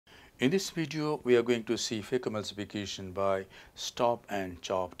In this video, we are going to see phacoemulsification by stop and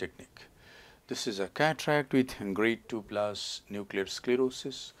chop technique. This is a cataract with grade 2 plus nuclear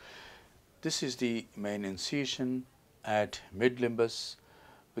sclerosis. This is the main incision at mid-limbus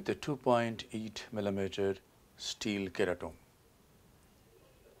with a 2.8 millimeter steel keratome.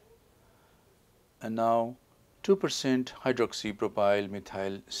 And now 2% hydroxypropyl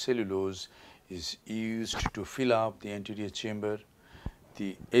methyl cellulose is used to fill up the anterior chamber.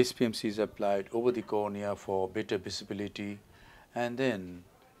 The SPMC is applied over the cornea for better visibility, and then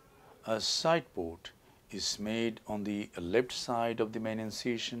a side port is made on the left side of the main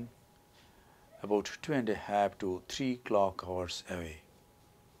incision about 2.5 to 3 clock hours away.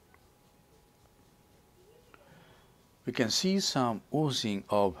 We can see some oozing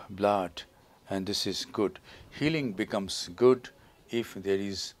of blood, and this is good. Healing becomes good if there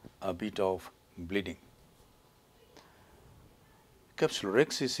is a bit of bleeding. Capsular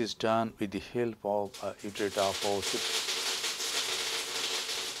Rhexis is done with the help of a ureter forceps.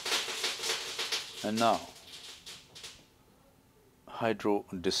 And now,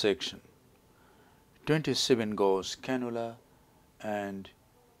 hydrodissection. 27 gauge cannula and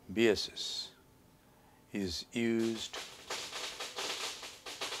BSS is used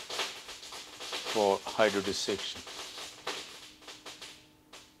for hydrodissection.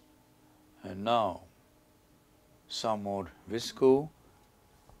 And now, some more visco,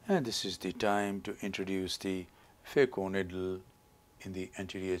 and this is the time to introduce the phaco needle in the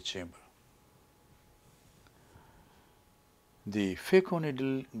anterior chamber. The phaco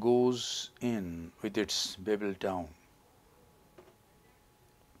needle goes in with its bevel down.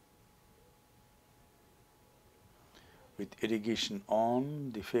 With irrigation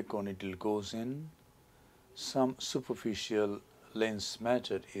on, the phaco needle goes in. Some superficial lens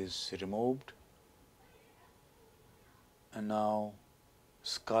matter is removed. And now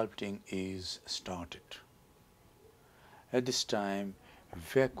sculpting is started. At this time,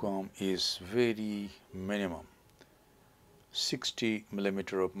 vacuum is very minimum, 60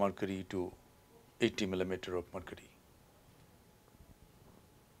 millimeter of mercury to 80 millimeter of mercury.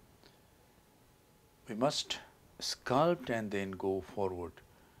 We must sculpt and then go forward.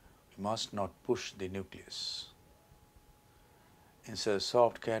 We must not push the nucleus. In such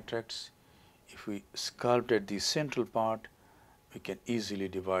soft cataracts, if we sculpt at the central part, we can easily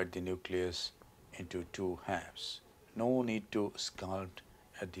divide the nucleus into two halves. No need to sculpt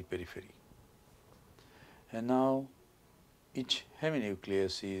at the periphery. And now each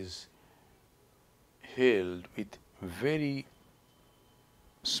heminucleus is held with very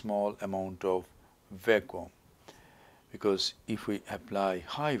small amount of vacuum, because if we apply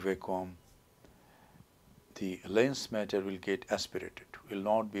high vacuum, the lens matter will get aspirated, will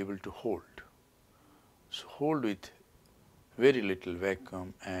not be able to hold. So hold with very little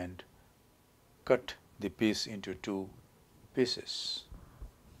vacuum and cut the piece into two pieces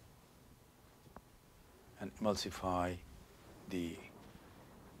and emulsify the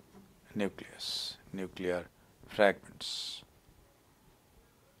nucleus, nuclear fragments.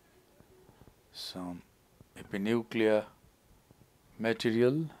 Some epinuclear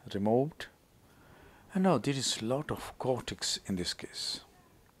material removed, and now there is a lot of cortex in this case.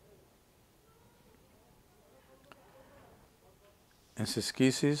 In such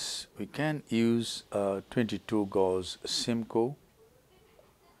cases, we can use a 22 gauge Simcoe.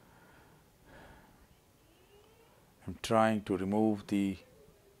 I'm trying to remove the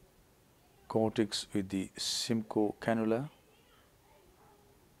cortex with the Simcoe cannula,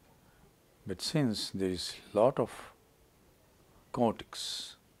 but since there is a lot of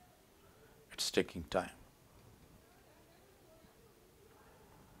cortex, it's taking time.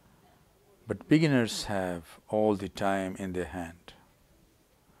 But beginners have all the time in their hand.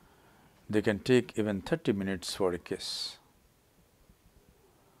 They can take even 30 minutes for a kiss.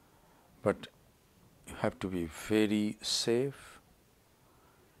 But you have to be very safe.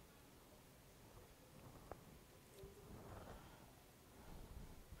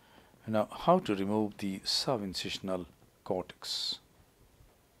 Now, how to remove the subincisional cortex?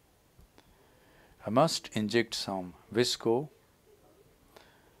 I must inject some visco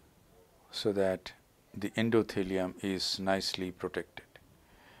so that the endothelium is nicely protected.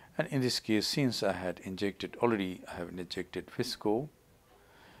 And in this case, since I have injected visco,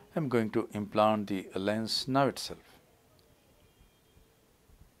 I am going to implant the lens now itself.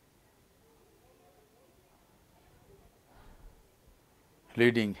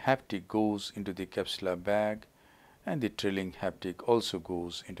 Leading haptic goes into the capsular bag, and the trailing haptic also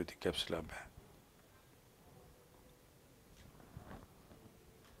goes into the capsular bag.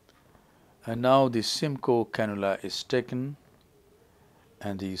 And now the Simcoe cannula is taken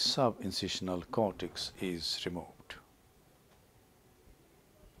and the subincisional cortex is removed.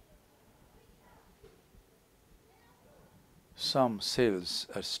 Some cells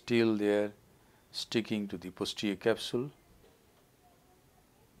are still there sticking to the posterior capsule.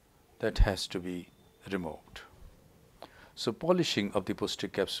 That has to be removed. So polishing of the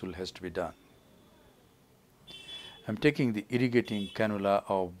posterior capsule has to be done. I am taking the irrigating cannula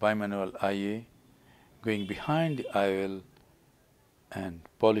of bimanual IA, going behind the IOL and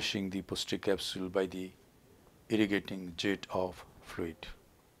polishing the posterior capsule by the irrigating jet of fluid.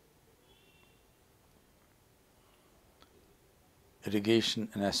 Irrigation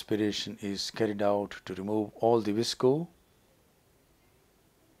and aspiration is carried out to remove all the visco,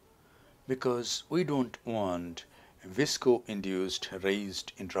 because we don't want visco-induced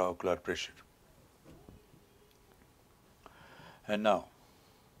raised intraocular pressure. And now,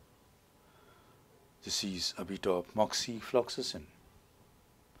 this is a bit of moxifloxacin.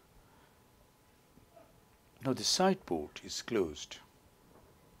 Now the side port is closed.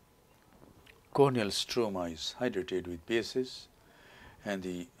 Corneal stroma is hydrated with bases and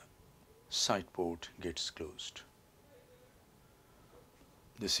the side port gets closed.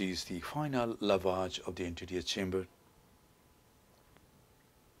 This is the final lavage of the anterior chamber.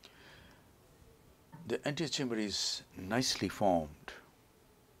 The anterior chamber is nicely formed.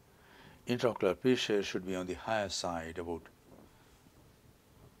 Intraocular pressure should be on the higher side, about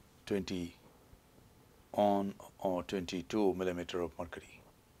 20 on or 22 millimeter of mercury.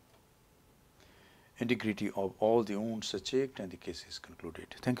 Integrity of all the wounds are checked and the case is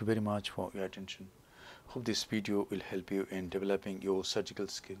concluded. Thank you very much for your attention. Hope this video will help you in developing your surgical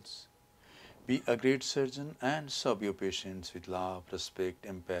skills. Be a great surgeon and serve your patients with love, respect,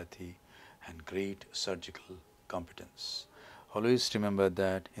 empathy, and great surgical competence. Always remember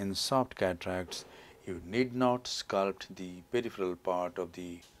that in soft cataracts, you need not sculpt the peripheral part of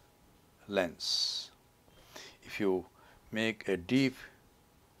the lens. If you make a deep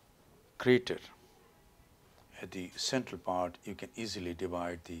crater at the central part, you can easily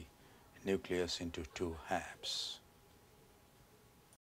divide the nucleus into two halves.